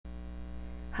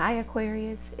Hi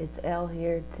Aquarius, it's Elle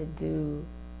here to do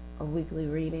a weekly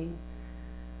reading.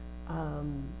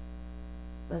 Um,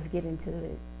 let's get into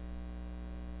it.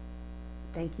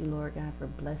 Thank you, Lord God, for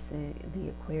blessing the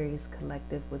Aquarius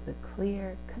collective with a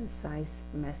clear, concise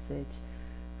message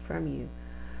from you.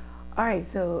 All right,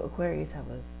 so Aquarius, I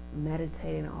was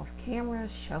meditating off camera,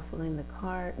 shuffling the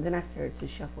card. Then I started to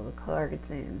shuffle the cards,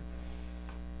 and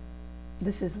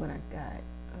this is what I got.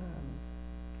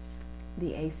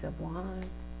 The Ace of Wands,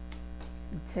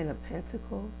 the Ten of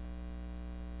Pentacles.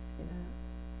 See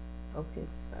that? Focus.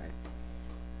 All right.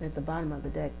 And at the bottom of the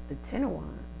deck, the Ten of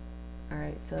Wands. All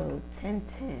right, so 10,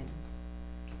 10.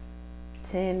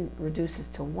 10 reduces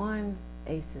to 1.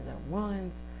 Aces are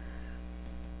ones.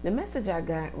 The message I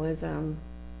got was,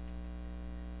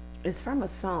 it's from a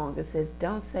song. It says,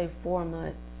 don't say 4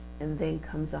 months and then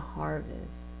comes a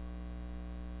harvest.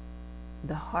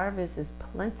 The harvest is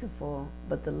plentiful,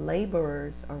 but the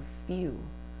laborers are few.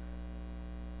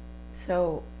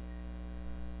 So,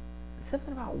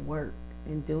 something about work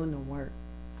and doing the work.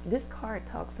 This card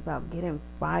talks about getting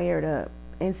fired up,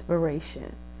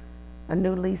 inspiration, a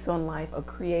new lease on life, a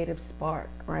creative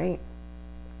spark, right?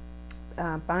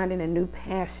 Finding a new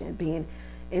passion, being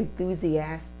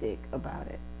enthusiastic about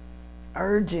it,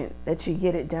 urgent that you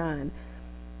get it done.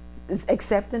 It's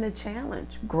accepting a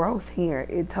challenge, growth here.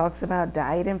 It talks about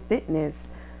diet and fitness,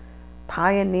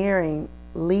 pioneering,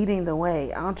 leading the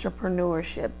way,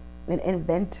 entrepreneurship, an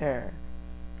inventor,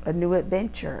 a new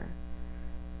adventure,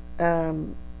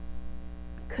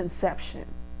 conception,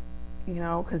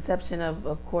 conception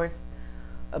of course,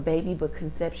 a baby, but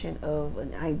conception of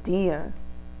an idea,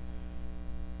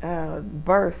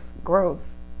 birth,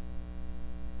 growth.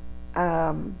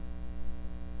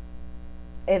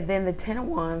 And then the Ten of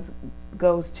Wands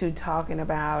goes to talking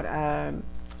about,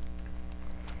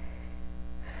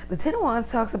 the Ten of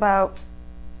Wands talks about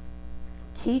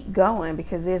keep going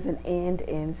because there's an end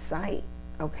in sight,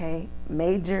 okay?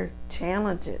 Major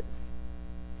challenges.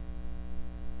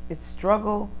 It's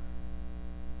struggle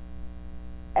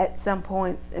at some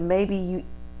points, and maybe you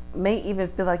may even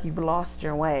feel like you've lost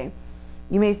your way.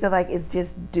 You may feel like it's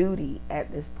just duty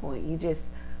at this point. You just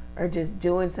are just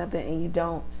doing something and you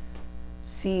don't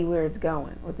see where it's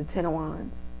going with the Ten of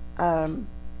Wands.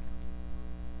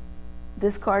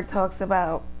 This card talks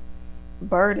about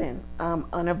burden,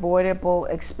 unavoidable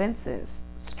expenses,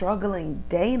 struggling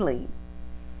daily,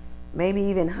 maybe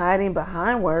even hiding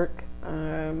behind work,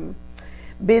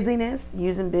 busyness,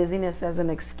 using busyness as an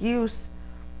excuse,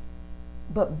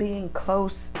 but being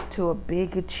close to a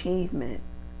big achievement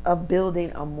of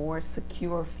building a more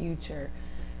secure future.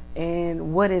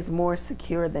 And what is more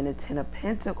secure than a Ten of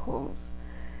Pentacles?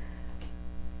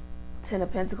 Ten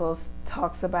of Pentacles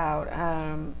talks about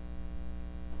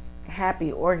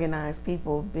happy, organized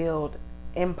people build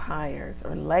empires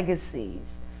or legacies.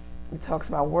 It talks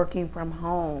about working from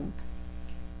home,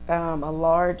 a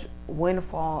large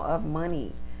windfall of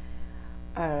money.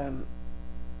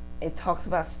 It talks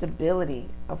about stability,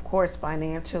 of course,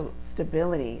 financial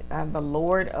stability, the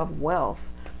Lord of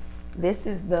Wealth. This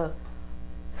is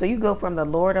so you go from the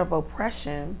Lord of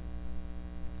Oppression.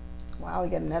 Wow, we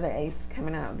got another ace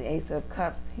coming out, the Ace of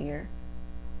Cups here.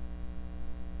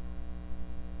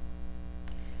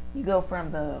 You go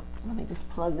from let me just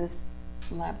plug this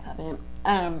laptop in.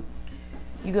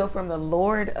 You go from the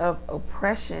Lord of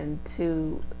Oppression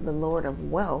to the Lord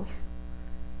of Wealth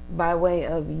by way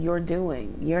of your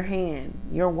doing, your hand,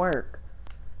 your work.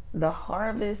 The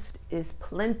harvest is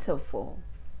plentiful,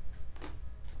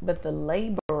 but the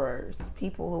laborers,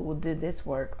 people who will do this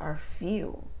work, are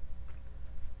few.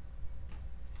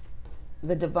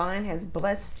 The divine has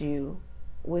blessed you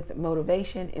with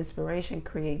motivation, inspiration,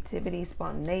 creativity,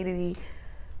 spontaneity.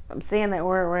 I'm saying that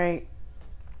word right.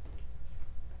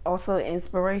 Also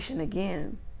inspiration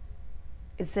again.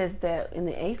 It says that in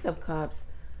the Ace of Cups,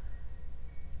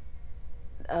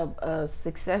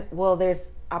 success. Well, there's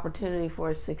opportunity for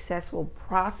a successful,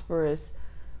 prosperous,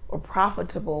 or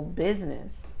profitable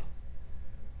business.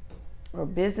 Or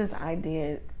business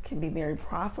idea can be very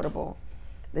profitable.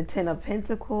 The Ten of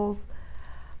Pentacles,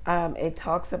 it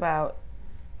talks about,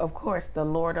 of course, the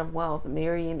Lord of Wealth,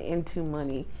 marrying into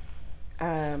money,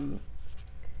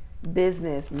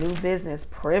 business, new business,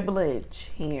 privilege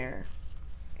here.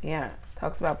 Yeah,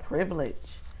 talks about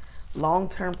privilege,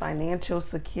 long-term financial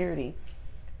security.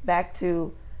 Back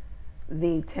to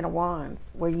the Ten of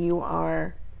Wands, where you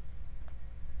are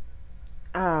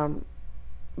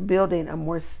building a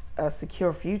more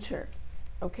secure future,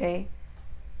 okay?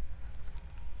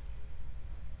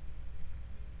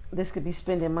 This could be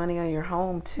spending money on your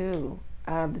home too.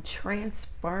 The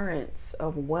transference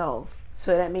of wealth.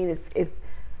 So that means it's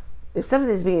if something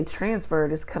is being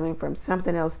transferred, it's coming from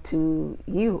something else to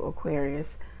you,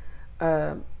 Aquarius.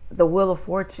 The Wheel of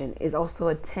Fortune is also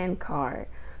a 10 card.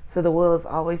 So the wheel is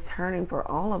always turning for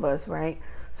all of us, right?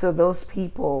 So those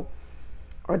people,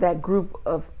 or that group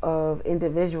of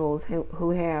individuals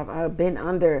who have been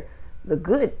under the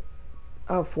good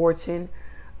fortune,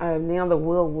 now the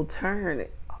wheel will turn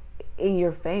in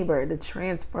your favor, the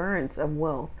transference of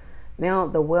wealth. Now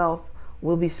the wealth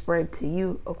will be spread to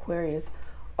you, Aquarius,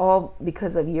 all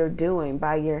because of your doing,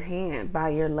 by your hand, by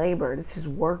your labor. This is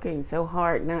working so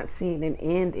hard, not seeing an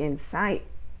end in sight,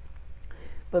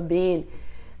 but being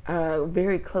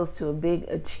very close to a big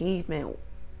achievement.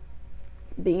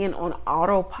 Being on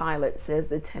autopilot, says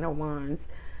the Ten of Wands.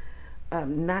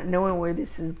 Not knowing where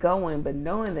this is going, but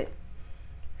knowing that,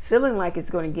 feeling like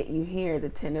it's going to get you here. The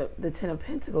Ten of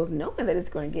Pentacles, knowing that it's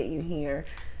going to get you here.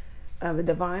 The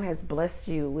divine has blessed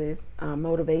you with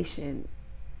motivation,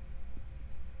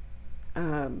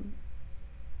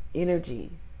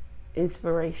 energy,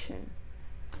 inspiration.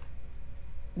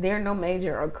 There are no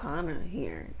major arcana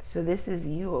here. So this is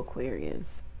you,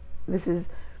 Aquarius. This is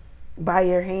by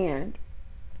your hand.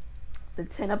 The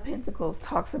Ten of Pentacles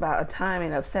talks about a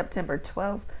timing of September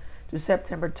 12th to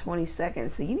September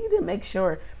 22nd. So you need to make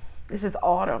sure, this is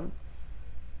autumn.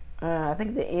 I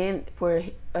think the end for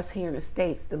us here in the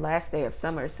States, the last day of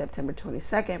summer is September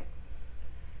 22nd.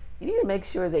 You need to make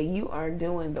sure that you are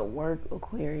doing the work,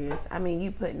 Aquarius. I mean,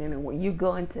 you putting in the work. You're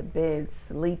going to bed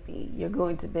sleepy. You're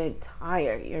going to bed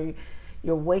tired.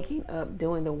 You're waking up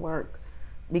doing the work,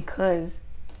 because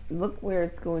look where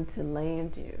it's going to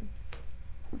land you.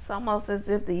 It's almost as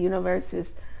if the universe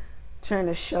is trying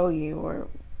to show you or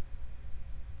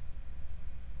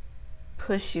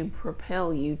push you,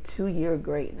 propel you to your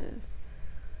greatness.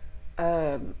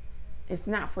 It's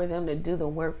not for them to do the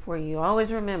work for you.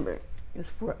 Always remember, it's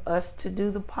for us to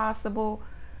do the possible.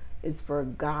 It's for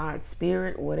God,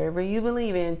 Spirit, whatever you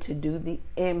believe in, to do the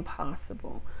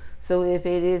impossible. So if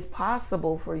it is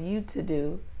possible for you to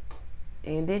do,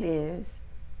 and it is,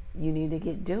 you need to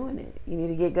get doing it. You need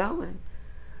to get going.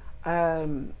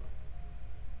 And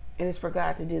it's for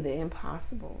God to do the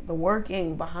impossible. The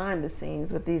working behind the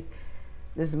scenes with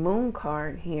this moon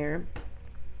card here.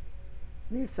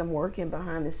 There's some working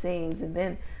behind the scenes. And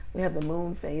then we have the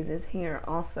moon phases here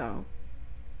also.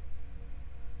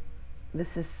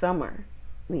 This is summer,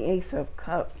 the Ace of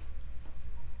Cups.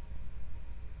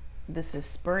 This is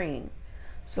spring.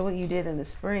 So what you did in the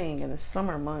spring and the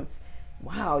summer months,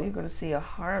 wow, you're going to see a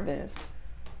harvest.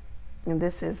 And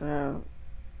this is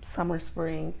summer,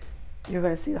 spring. You're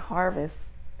going to see the harvest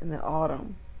in the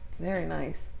autumn. Very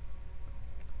nice.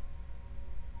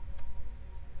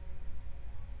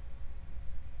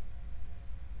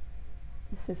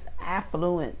 This is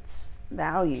affluence,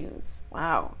 values.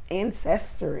 Wow.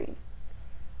 Ancestry.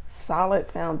 Solid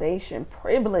foundation,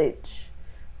 privilege,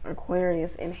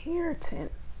 Aquarius,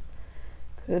 inheritance.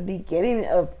 Could be getting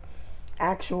an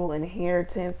actual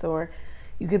inheritance, or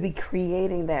you could be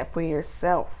creating that for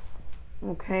yourself.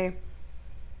 Okay.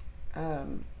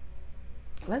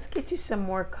 Let's get you some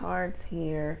more cards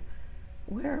here.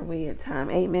 Where are we at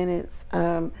time? 8 minutes.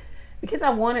 Because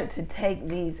I wanted to take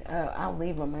these, I'll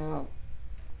leave them out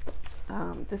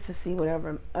just to see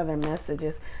whatever other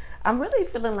messages. I'm really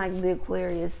feeling like the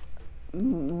Aquarius,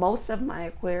 most of my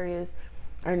Aquarius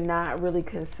are not really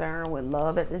concerned with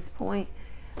love at this point,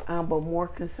 but more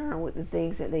concerned with the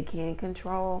things that they can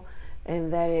control,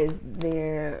 and that is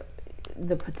the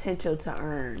potential to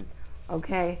earn,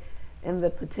 okay, and the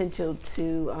potential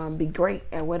to be great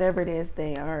at whatever it is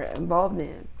they are involved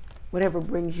in, whatever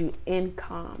brings you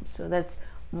income. So that's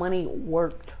money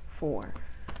worked for,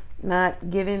 not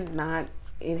given, not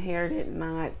inherited,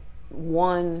 not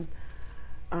won,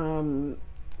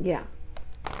 yeah,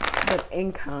 but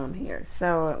income here.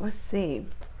 So let's see,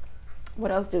 what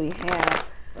else do we have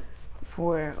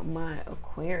for my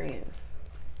Aquarius?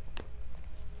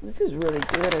 This is really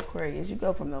good, Aquarius. You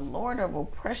go from the Lord of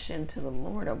oppression to the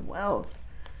Lord of wealth.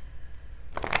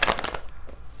 It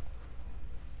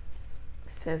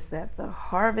says that the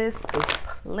harvest is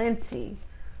plenty,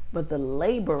 but the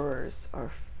laborers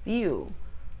are few.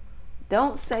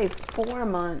 Don't say 4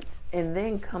 months and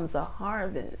then comes a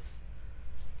harvest,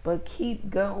 but keep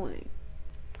going.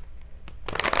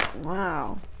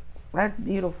 Wow, that's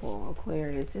beautiful,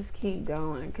 Aquarius. Just keep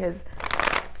going, because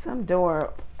some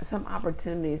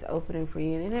opportunity is opening for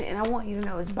you, and I want you to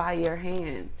know it's by your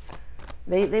hand.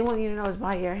 They want you to know it's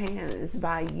by your hand. It's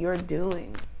by your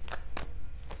doing.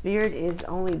 Spirit is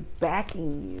only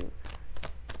backing you.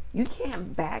 You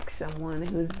can't back someone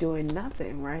who's doing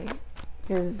nothing, right?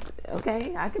 Because,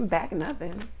 okay, I can back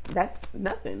nothing. That's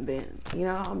nothing then. You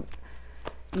know,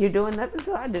 You're doing nothing,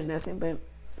 so I do nothing. But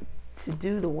to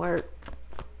do the work,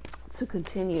 to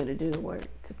continue to do the work,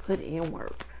 to put in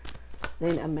work,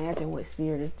 then imagine what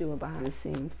Spirit is doing behind the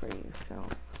scenes for you. So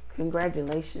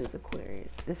congratulations,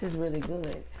 Aquarius. This is really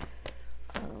good.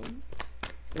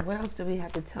 What else do we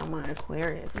have to tell my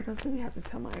Aquarius? What else do we have to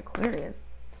tell my Aquarius?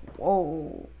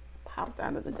 Whoa, popped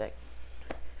out of the deck.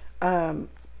 Wow.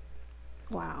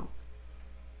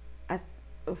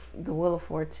 The Wheel of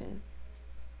Fortune.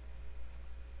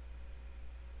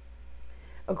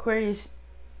 Aquarius,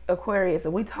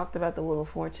 and we talked about the Wheel of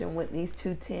Fortune with these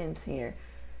 2 10s here.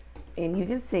 And you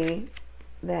can see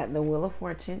that the Wheel of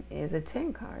Fortune is a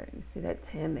 10 card. You see that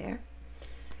 10 there?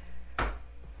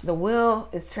 The wheel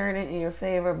is turning in your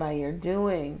favor by your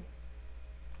doing.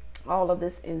 All of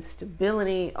this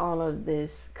instability, all of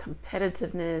this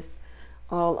competitiveness,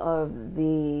 all of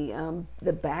the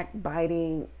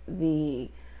backbiting,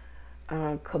 the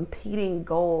competing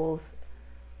goals,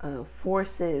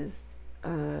 forces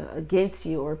against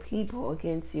you, or people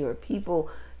against you, or people,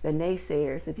 the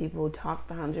naysayers, the people who talked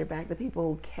behind your back, the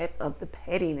people who kept up the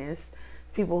pettiness,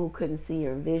 people who couldn't see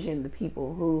your vision, the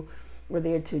people who were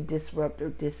there to disrupt or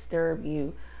disturb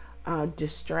you,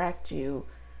 distract you,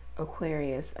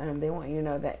 Aquarius. They want you to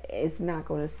know that it's not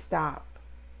going to stop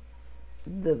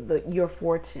your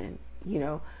fortune,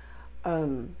 your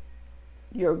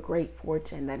great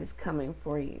fortune that is coming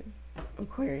for you,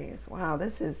 Aquarius. Wow,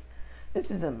 this is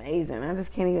amazing. I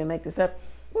just can't even make this up.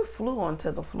 What flew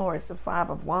onto the floor? It's the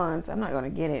 5 of Wands. I'm not going to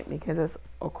get it because it's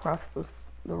across the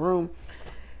room.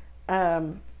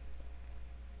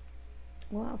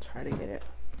 Well, I'll try to get it.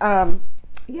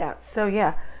 Yeah, so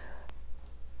yeah.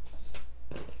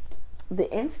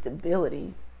 The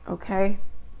instability, okay?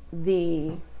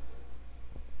 The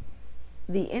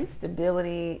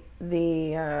instability,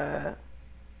 in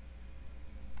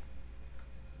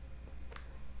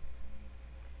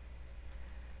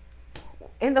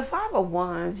the 5 of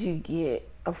Wands, you get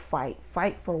a fight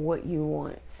for what you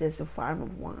want, says the 5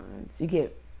 of Wands. You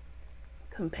get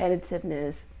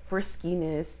competitiveness,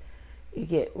 friskiness. You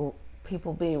get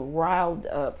people being riled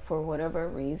up for whatever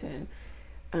reason.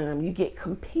 You get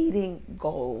competing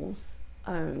goals.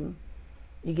 You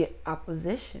get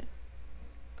opposition.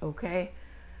 Okay?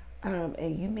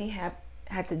 And you may have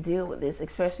had to deal with this,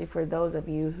 especially for those of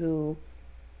you who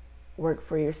work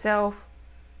for yourself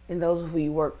and those of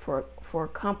you work for a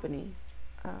company.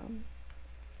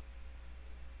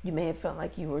 You may have felt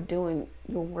like you were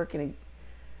working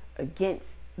against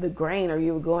the grain, or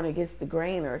you were going against the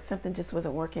grain, or something just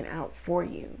wasn't working out for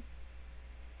you.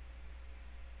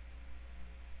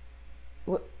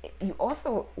 You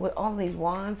also, with all these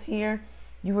wands here,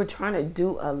 you were trying to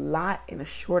do a lot in a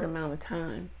short amount of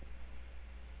time.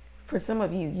 For some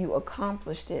of you, you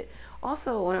accomplished it.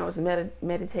 Also, when I was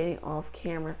meditating off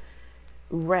camera,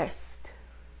 rest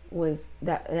was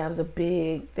that was a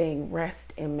big thing,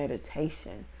 rest and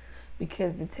meditation,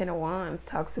 because the 10 of Wands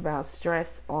talks about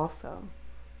stress also.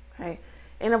 Okay,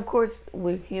 and of course,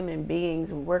 we're human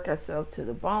beings. We work ourselves to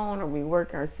the bone, or we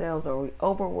work ourselves, or we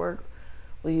overwork.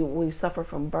 We suffer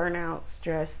from burnout,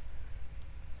 stress.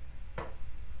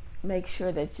 Make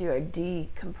sure that you are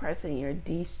decompressing, you're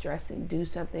de-stressing. Do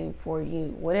something for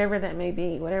you, whatever that may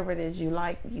be, whatever it is you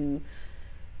like,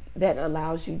 that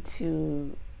allows you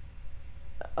to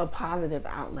a positive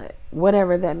outlet,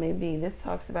 whatever that may be. This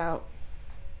talks about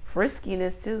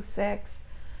friskiness too, sex.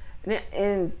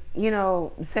 And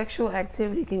sexual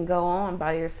activity can go on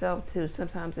by yourself too.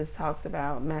 Sometimes it talks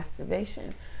about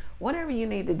masturbation. Whatever you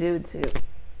need to do to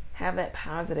have that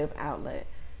positive outlet,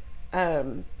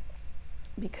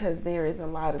 because there is a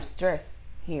lot of stress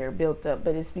here built up,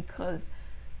 but it's because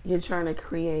you're trying to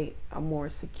create a more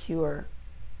secure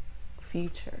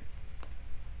future,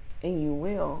 and you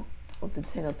will with the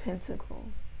 10 of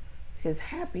Pentacles, because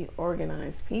happy,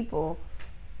 organized people,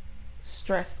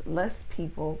 stress-less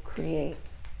people create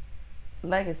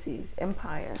legacies,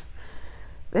 empire.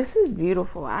 This is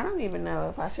beautiful. I don't even know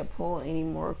if I should pull any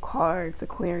more cards,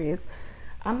 Aquarius.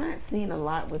 I'm not seeing a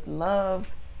lot with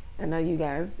love. I know you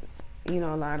guys, a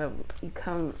lot of you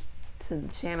come to the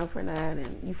channel for that,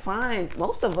 and you find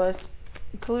most of us,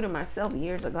 including myself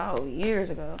years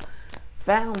ago,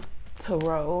 found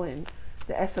tarot and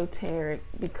the esoteric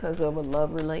because of a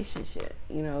love relationship.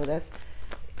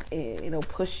 It'll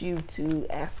push you to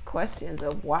ask questions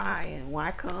of why, and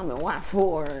why come, and why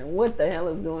for, and what the hell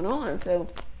is going on. So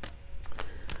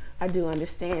I do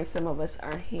understand some of us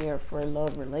are here for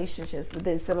love relationships, but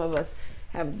then some of us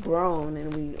have grown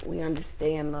and we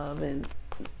understand love and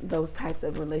those types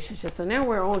of relationships. So now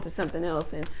we're on to something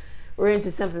else, and we're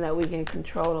into something that we can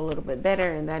control a little bit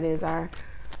better, and that is our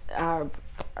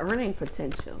earning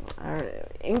potential or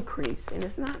increase. And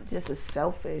it's not just a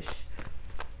selfish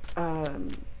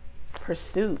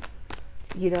pursuit,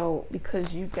 you know,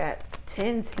 because you've got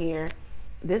tens here.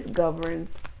 This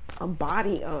governs a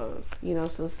body of, you know,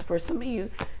 so for some of you,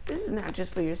 this is not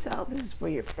just for yourself. This is for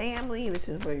your family. This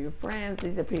is for your friends.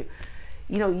 These are people,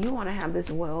 you know, you want to have this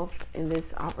wealth and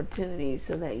this opportunity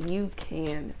so that you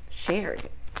can share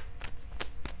it,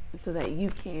 so that you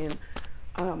can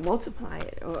multiply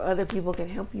it, or other people can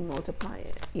help you multiply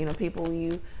it. You know, people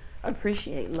you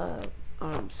appreciate, love.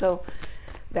 So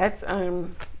that's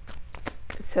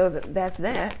that's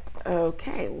that.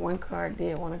 Okay, one card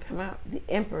did want to come out. The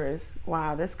Empress.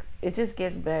 Wow, this, it just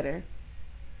gets better.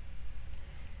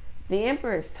 The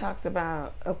Empress talks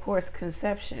about, of course,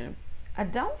 conception. I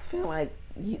don't feel like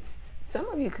some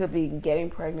of you could be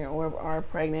getting pregnant or are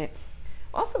pregnant.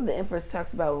 Also, the Empress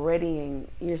talks about readying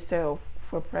yourself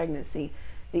for pregnancy.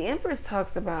 The Empress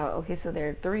talks about, okay, so there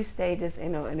are 3 stages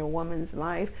in a woman's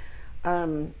life.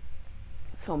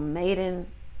 So maiden,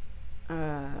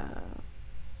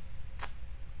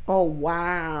 oh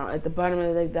wow, at the bottom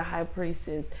of the High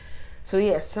Priestess. So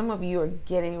yeah, some of you are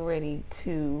getting ready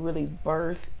to really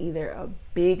birth either a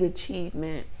big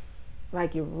achievement,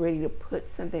 like you're ready to put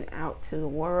something out to the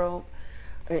world.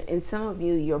 And some of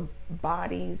you, your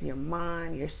bodies, your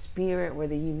mind, your spirit,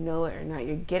 whether you know it or not,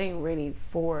 you're getting ready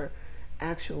for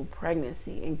actual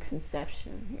pregnancy and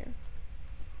conception here.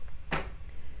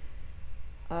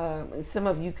 And some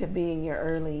of you could be in the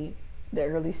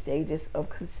early stages of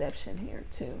conception here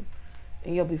too,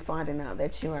 and you'll be finding out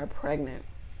that you are pregnant.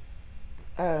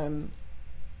 Wow,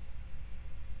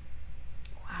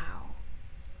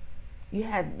 you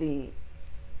had the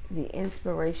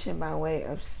inspiration by way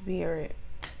of spirit,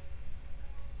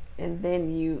 and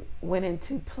then you went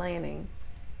into planning,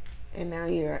 and now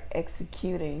you're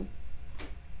executing,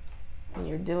 and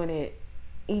you're doing it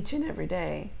each and every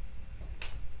day,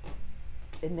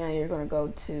 and now you're going to go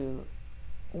to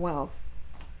wealth.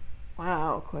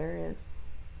 Wow, Aquarius,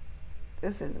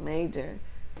 this is major.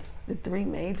 The 3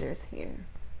 majors here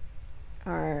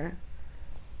are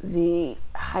the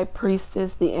High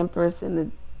Priestess, the Empress,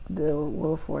 and the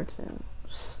Wheel of Fortune.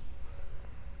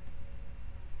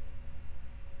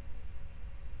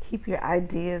 Keep your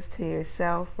ideas to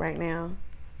yourself right now.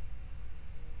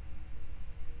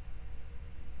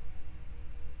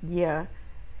 Yeah.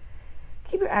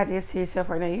 Keep your ideas to yourself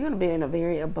right now. You're going to be in a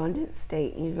very abundant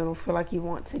state, and you're going to feel like you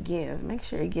want to give. Make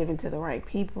sure you're giving to the right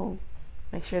people.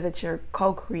 Make sure that you're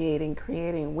co-creating,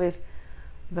 creating with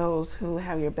those who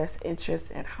have your best interests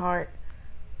at heart.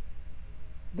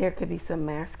 There could be some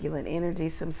masculine energy,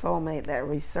 some soulmate that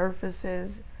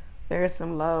resurfaces. There are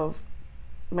some love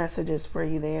messages for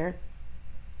you there.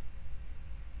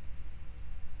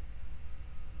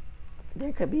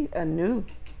 There could be a new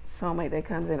soulmate that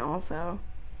comes in also.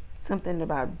 Something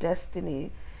about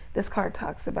destiny. This card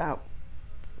talks about,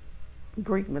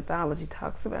 Greek mythology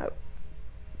talks about,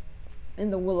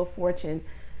 in the Wheel of Fortune,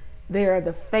 there are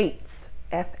the fates,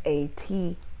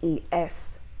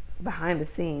 F-A-T-E-S, behind the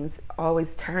scenes,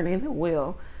 always turning the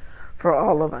wheel for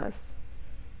all of us.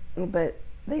 But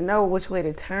they know which way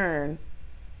to turn.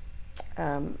 They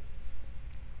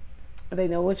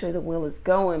know which way the wheel is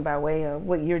going by way of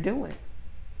what you're doing.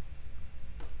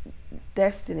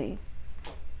 Destiny.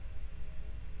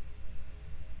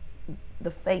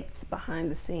 The fates behind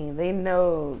the scene. They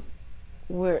know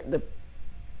where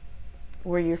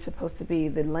you're supposed to be,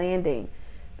 the landing,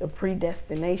 the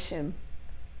predestination.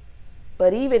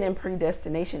 But even in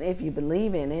predestination, if you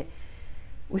believe in it,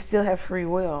 we still have free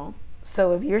will.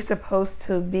 So if you're supposed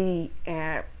to be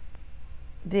at,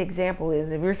 the example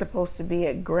is, if you're supposed to be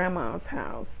at grandma's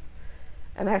house,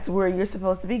 and that's where you're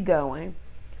supposed to be going,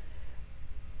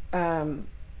 and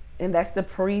that's the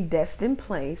predestined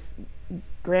place,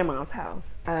 grandma's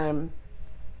house. But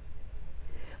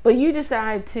you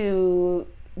decide to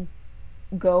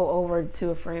go over to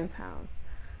a friend's house.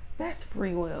 That's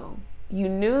free will. You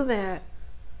knew that,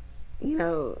 you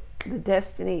know, the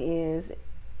destiny is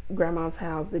grandma's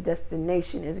house, the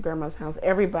destination is grandma's house.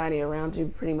 Everybody around you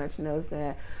pretty much knows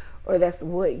that, or that's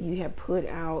what you have put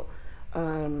out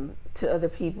to other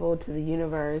people, to the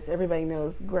universe. Everybody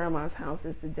knows grandma's house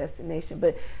is the destination,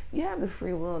 but you have the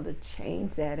free will to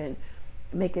change that and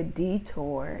make a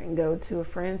detour and go to a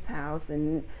friend's house,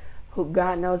 and who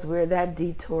God knows where that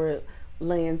detour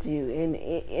lands you.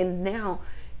 And now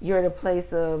you're at a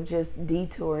place of just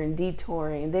detouring,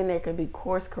 and then there could be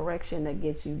course correction that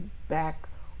gets you back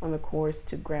on the course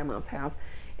to grandma's house.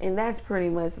 And that's pretty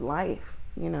much life,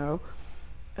 you know.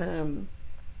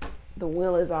 The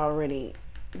will is already,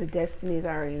 the destiny is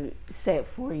already set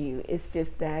for you. It's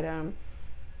just that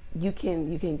you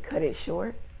can cut it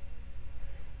short.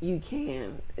 You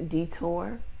can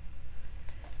detour.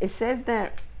 It says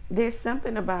that there's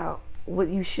something about what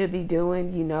you should be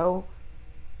doing, you know.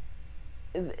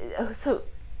 So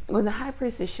when the high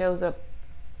priestess shows up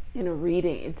in a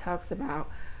reading, it talks about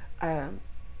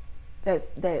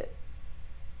that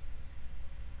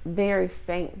very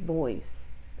faint voice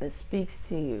that speaks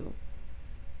to you,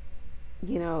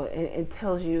 you know, and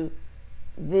tells you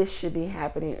this should be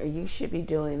happening or you should be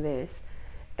doing this.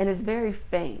 And it's very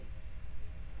faint.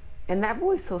 And that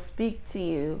voice will speak to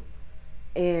you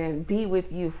and be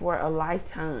with you for a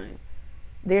lifetime.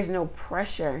 There's no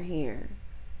pressure here.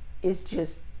 It's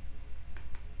just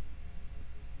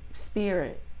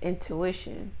spirit,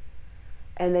 intuition.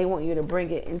 And they want you to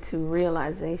bring it into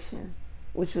realization,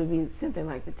 which would be something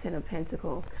like the Ten of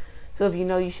Pentacles. So if you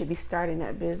know you should be starting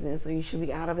that business, or you should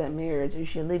be out of that marriage, or you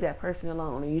should leave that person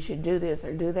alone, or you should do this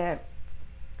or do that,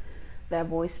 that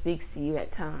voice speaks to you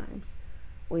at times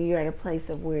when you're at a place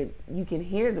of where you can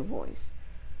hear the voice.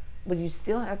 But you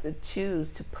still have to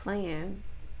choose to plan.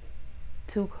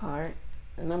 The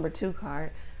number 2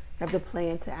 card, have to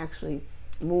plan to actually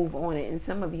move on it. And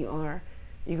some of you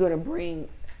you're going to bring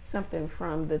something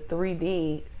from the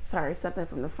 3D, something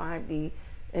from the 5D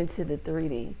into the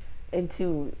 3D,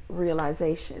 into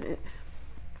realization.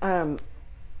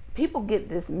 People get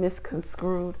this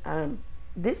misconstrued.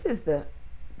 This is the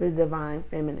divine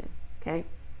feminine, okay?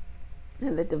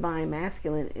 And the divine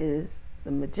masculine is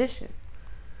the magician,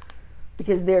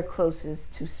 because they're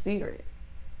closest to spirit.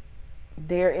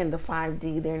 They're in the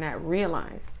 5D, they're not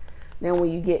realized. Now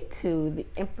when you get to the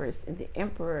Empress and the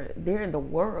Emperor, they're in the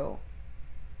world.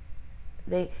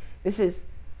 This is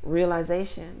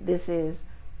realization, this is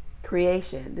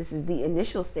creation, this is the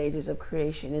initial stages of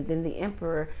creation, and then the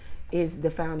Emperor is the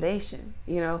foundation,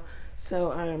 you know.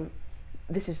 So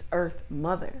this is Earth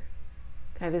Mother,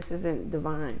 okay? This isn't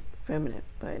divine feminine.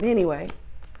 But anyway,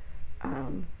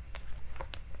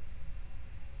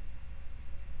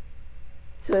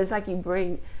 so it's like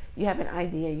you have an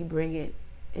idea, you bring it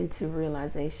into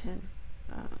realization.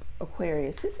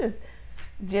 Aquarius, this is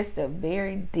just a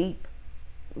very deep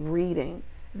reading.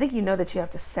 I think you know that you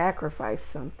have to sacrifice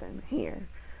something here.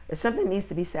 If something needs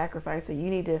to be sacrificed, so you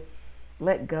need to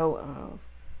let go and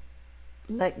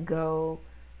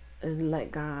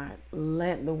let God,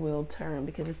 let the wheel turn,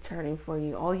 because it's turning for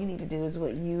you. All you need to do is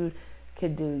what you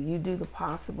could do. You do the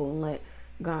possible and let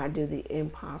God do the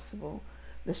impossible.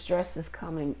 The stress is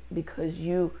coming because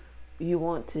you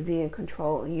want to be in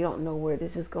control, and you don't know where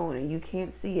this is going, and you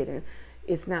can't see it, and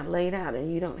it's not laid out,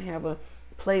 and you don't have a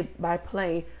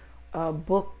play-by-play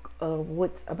book of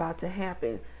what's about to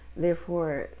happen.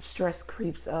 Therefore, stress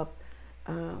creeps up,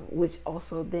 which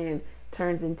also then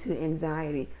turns into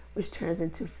anxiety, which turns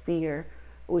into fear,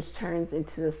 which turns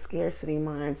into the scarcity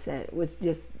mindset, which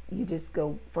you just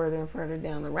go further and further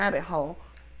down the rabbit hole.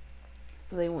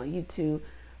 So they want you to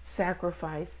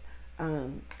sacrifice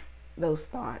those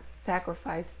thoughts,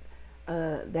 sacrifice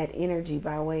that energy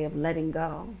by way of letting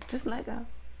go. Just let go.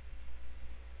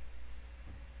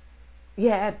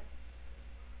 Yeah,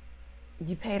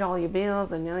 you paid all your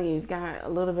bills and now you've got a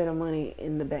little bit of money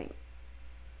in the bank.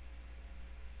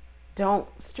 Don't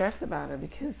stress about it,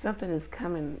 because something is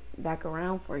coming back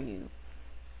around for you.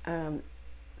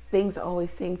 Things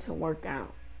always seem to work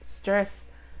out. Stress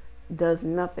does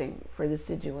nothing for the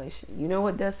situation. You know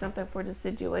what does something for the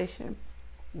situation?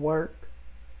 Work.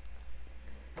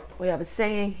 We have a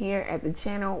saying here at the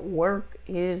channel: work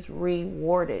is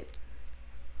rewarded.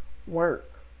 Work.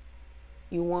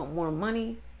 You want more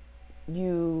money?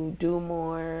 You do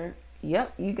more.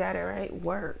 Yep, you got it right.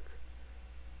 Work.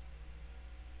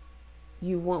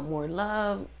 You want more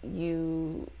love?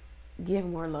 You give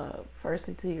more love.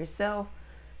 Firstly to yourself,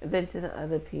 then to the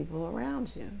other people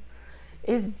around you.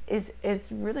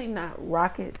 It's really not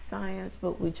rocket science,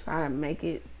 but we try to make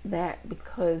it that,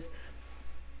 because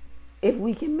if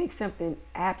we can make something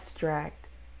abstract,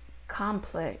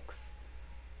 complex,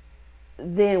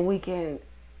 then we can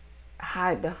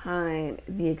hide behind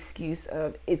the excuse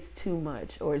of it's too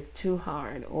much, or it's too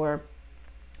hard, or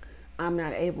I'm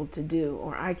not able to do,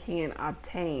 or I can't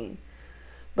obtain.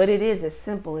 But it is as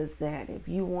simple as that. If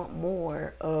you want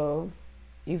more of,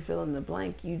 you fill in the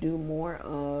blank, you do more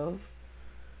of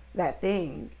that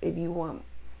thing. If you want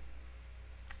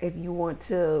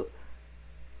to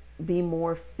be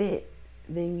more fit,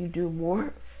 then you do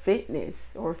more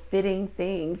fitness, or fitting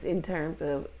things in terms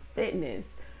of fitness.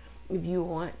 If you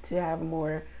want to have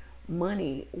more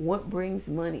money, what brings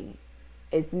money?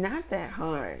 It's not that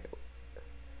hard.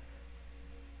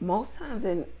 Most times,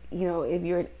 if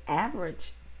you're an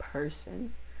average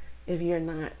person, if you're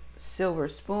not silver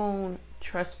spoon,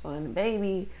 trust fund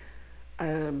baby,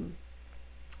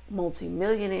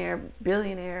 multi-millionaire,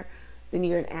 billionaire, then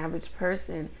you're an average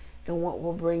person. And what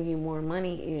will bring you more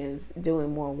money is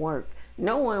doing more work.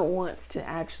 No one wants to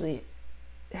actually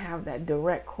have that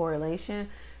direct correlation,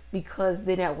 because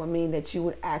then that would mean that you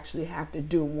would actually have to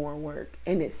do more work,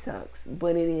 and it sucks,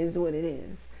 but it is what it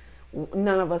is.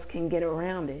 None of us can get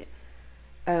around it,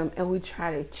 and we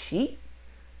try to cheat.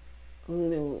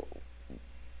 You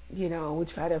know, we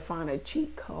try to find a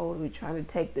cheat code. We try to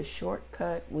take the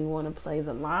shortcut. We want to play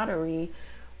the lottery.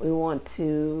 We want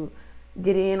to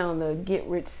get in on the get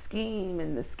rich scheme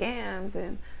and the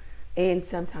scams, and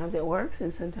sometimes it works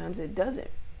and sometimes it doesn't.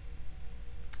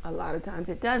 A lot of times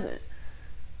it doesn't.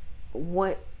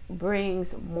 What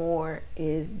brings more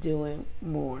is doing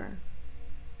more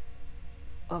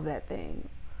of that thing,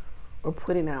 or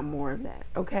putting out more of that.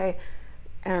 Okay,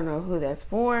 I don't know who that's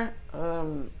for.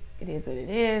 It is what it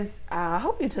is. I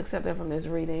hope you took something from this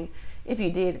reading. If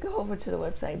you did, go over to the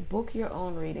website, book your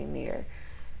own reading there.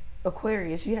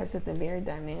 Aquarius, you have something very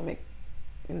dynamic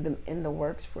in the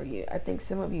works for you. I think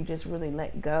some of you just really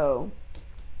let go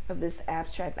of this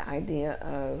abstract idea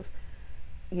of,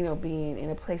 you know, being in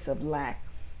a place of lack,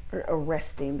 or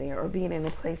resting there, or being in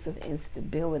a place of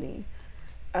instability.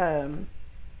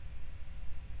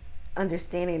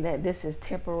 Understanding that this is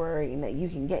temporary and that you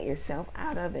can get yourself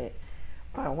out of it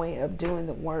by way of doing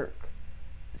the work,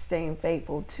 staying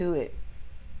faithful to it.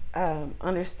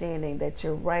 Understanding that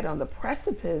you're right on the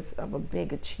precipice of a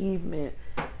big achievement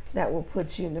that will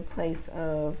put you in the place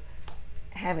of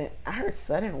having, I heard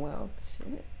sudden wealth.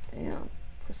 Shit, damn.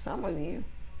 For some of you,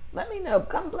 let me know.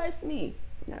 Come bless me.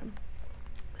 Yeah.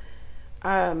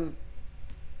 The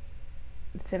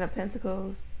Ten of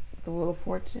Pentacles, the Wheel of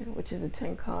Fortune, which is a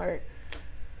 10 card.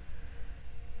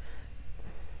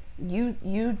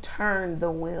 You turn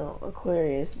the wheel,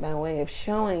 Aquarius, by way of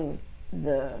showing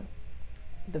the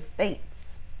fates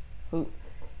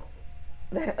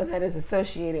that is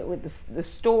associated with the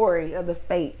story of the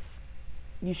fates.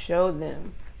 You showed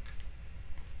them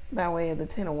by way of the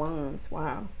 10 of Wands.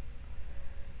 Wow.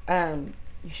 You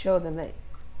showed them that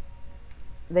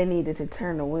they needed to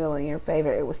turn the wheel in your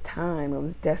favor. It was time. It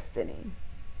was destiny.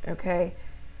 Okay.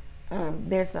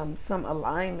 There's some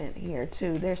alignment here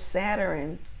too. There's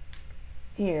Saturn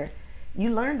here. You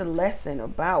learned a lesson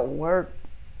about work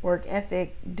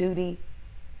ethic, duty,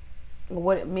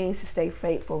 what it means to stay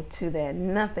faithful to that.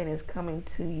 Nothing is coming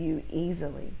to you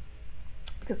easily,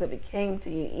 because if it came to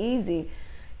you easy,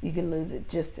 you can lose it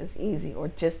just as easy or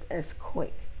just as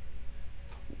quick.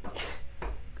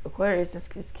 Aquarius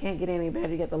just can't get any better.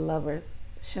 You got the Lovers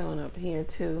showing up here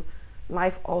too.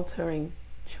 Life altering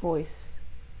choice,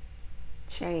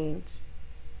 change,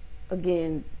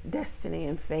 again, destiny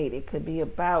and fate. It could be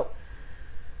about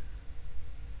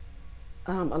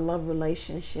a love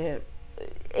relationship.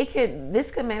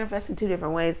 This could manifest in two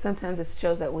different ways. Sometimes it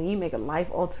shows that when you make a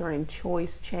life-altering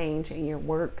choice, change in your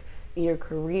work, in your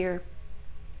career,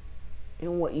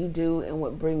 in what you do, and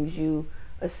what brings you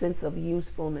a sense of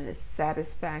usefulness,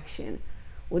 satisfaction,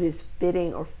 what is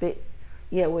fitting or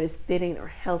what is fitting or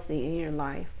healthy in your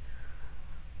life.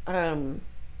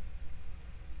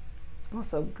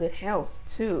 Also good health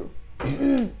too.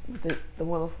 the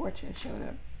Wheel of Fortune showing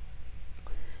up.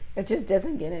 It just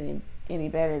doesn't get any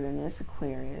better than this,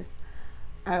 Aquarius.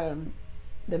 The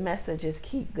message is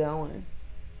keep going,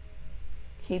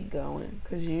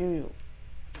 because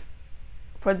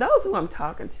for those who I'm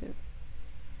talking to,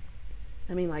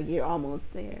 I mean, like, you're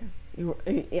almost there.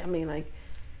 I mean, like,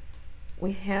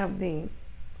 we have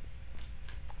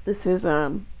this is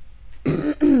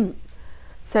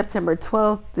September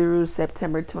 12th through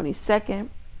September 22nd.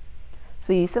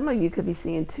 So some of you could be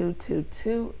seeing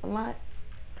 222 a lot.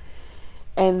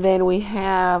 And then we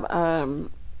have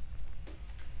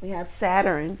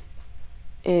Saturn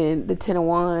in the 10 of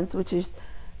Wands, which is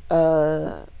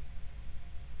the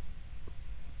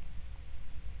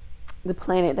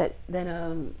planet that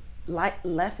life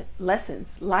lessons.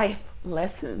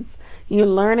 You're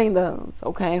learning those,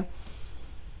 okay?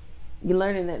 You're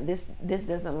learning that this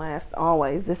doesn't last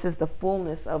always. This is the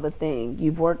fullness of a thing.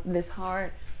 You've worked this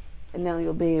hard, and now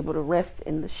you'll be able to rest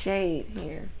in the shade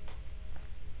here.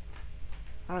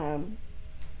 And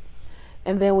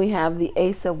then we have the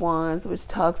Ace of Wands, which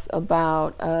talks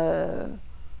about it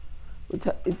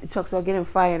talks about getting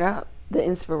fired up, the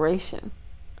inspiration.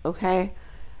 Okay.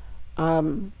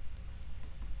 And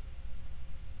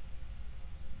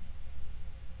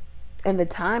the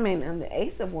timing on the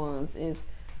Ace of Wands is,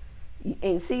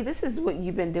 and see, this is what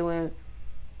you've been doing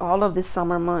all of the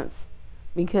summer months,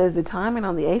 because the timing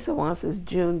on the Ace of Wands is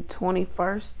June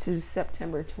 21st to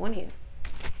September 20th.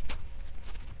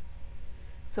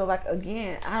 So like,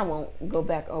 again, I won't go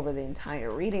back over the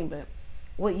entire reading, but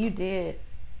what you did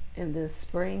in the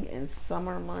spring and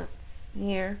summer months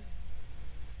here,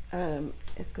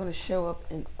 it's going to show up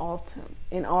in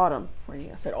autumn for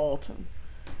you. I said autumn.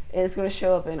 And it's going to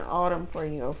show up in autumn for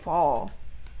you, or fall.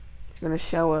 It's going to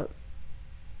show up.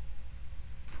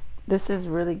 This is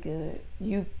really good.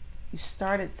 You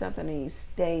started something and you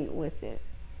stayed with it.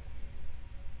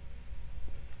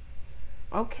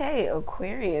 Okay,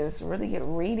 Aquarius, really good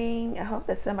reading. I hope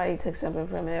that somebody took something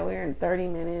from it. We're in 30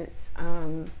 minutes.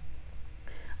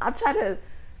 I'll try to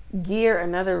gear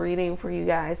another reading for you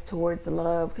guys towards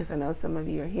love, because I know some of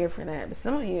you are here for that, but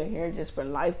some of you are here just for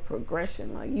life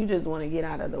progression. Like, you just want to get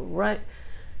out of the rut.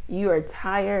 You are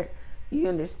tired. You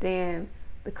understand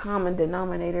the common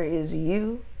denominator is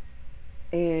you,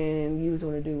 and you just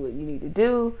want to do what you need to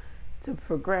do to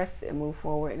progress and move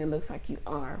forward, and it looks like you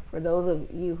are. For those of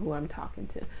you who I'm talking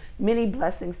to, many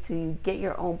blessings to you. Get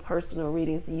your own personal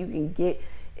readings so you can get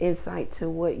insight to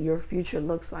what your future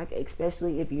looks like,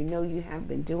 especially if you know you have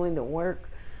been doing the work.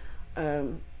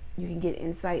 You can get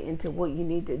insight into what you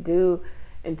need to do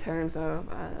in terms of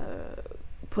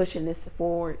pushing this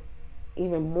forward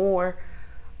even more.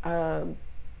 You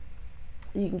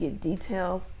can get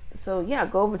details. So yeah,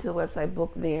 go over to the website,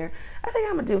 book there. I think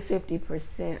I'm gonna do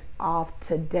 50% off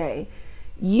today.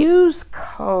 Use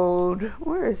code,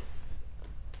 okay.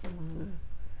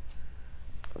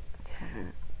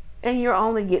 And you'll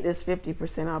only get this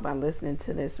 50% off by listening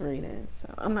to this reading.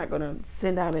 So I'm not gonna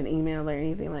send out an email or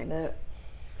anything like that,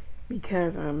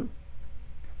 because I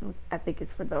think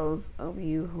it's for those of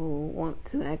you who want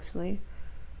to actually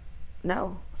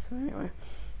know. So anyway,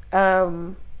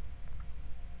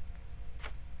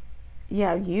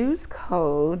 yeah, use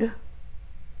code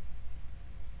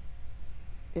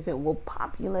if it will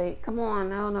populate. Come on,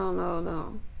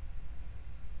 no.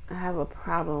 I have a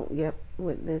problem,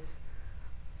 with this.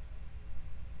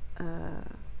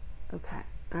 Okay,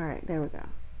 all right, there we go.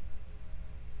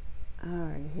 All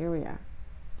right, here we are.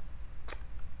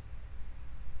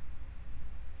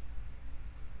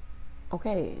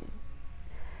 Okay.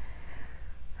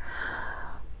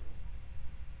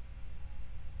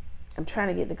 I'm trying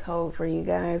to get the code for you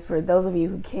guys. For those of you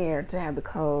who care to have the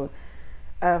code,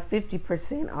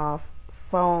 50% off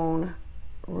phone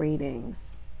readings.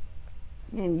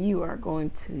 And you are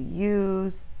going to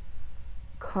use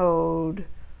code,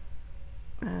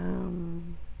 you're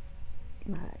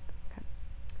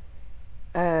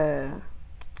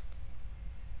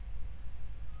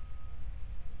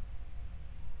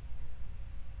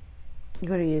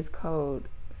going to use code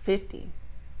 50,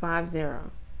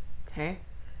 okay?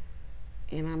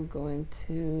 And I'm going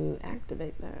to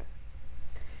activate that.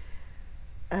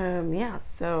 Yeah,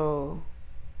 so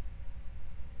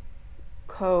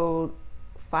code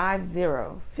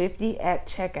 50 at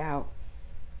checkout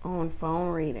on phone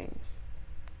readings.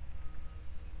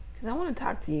 Because I want to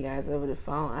talk to you guys over the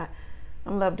phone. I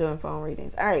love doing phone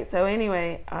readings. All right, so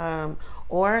anyway,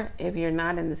 or if you're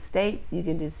not in the States, you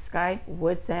can do Skype,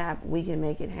 WhatsApp. We can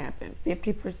make it happen.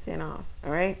 50% off,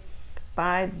 all right?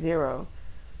 50.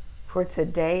 For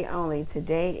today only.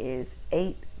 Today is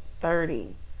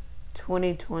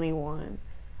 8/30/2021,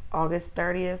 August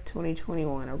 30th,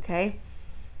 2021. Okay,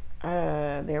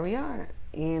 there we are,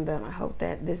 and I hope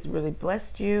that this really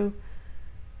blessed you.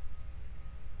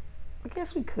 I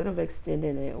guess we could have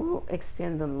extended it. We'll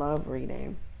extend the love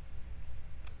reading.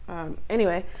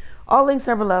 Anyway, all links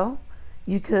are below.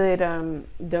 You could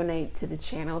donate to the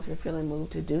channel if you're feeling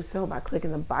moved to do so by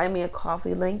clicking the Buy Me a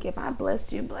Coffee link. If I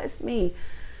blessed you, bless me.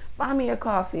 Buy me a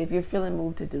coffee if you're feeling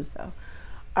moved to do so.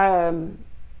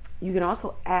 You can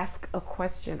also ask a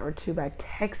question or two by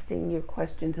texting your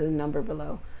question to the number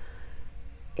below.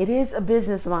 It is a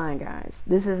business line, guys.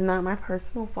 This is not my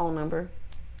personal phone number.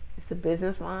 It's a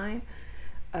business line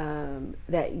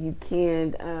that you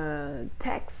can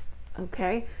text,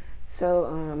 okay?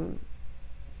 So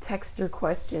text your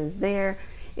questions there.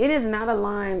 It is not a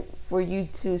line for you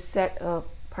to set up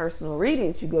personal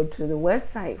readings. You go to the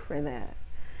website for that,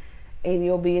 and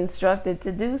you'll be instructed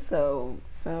to do so.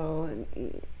 So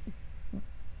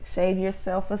save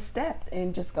yourself a step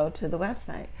and just go to the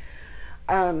website.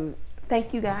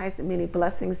 Thank you guys. Many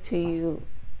blessings to you.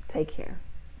 Take care.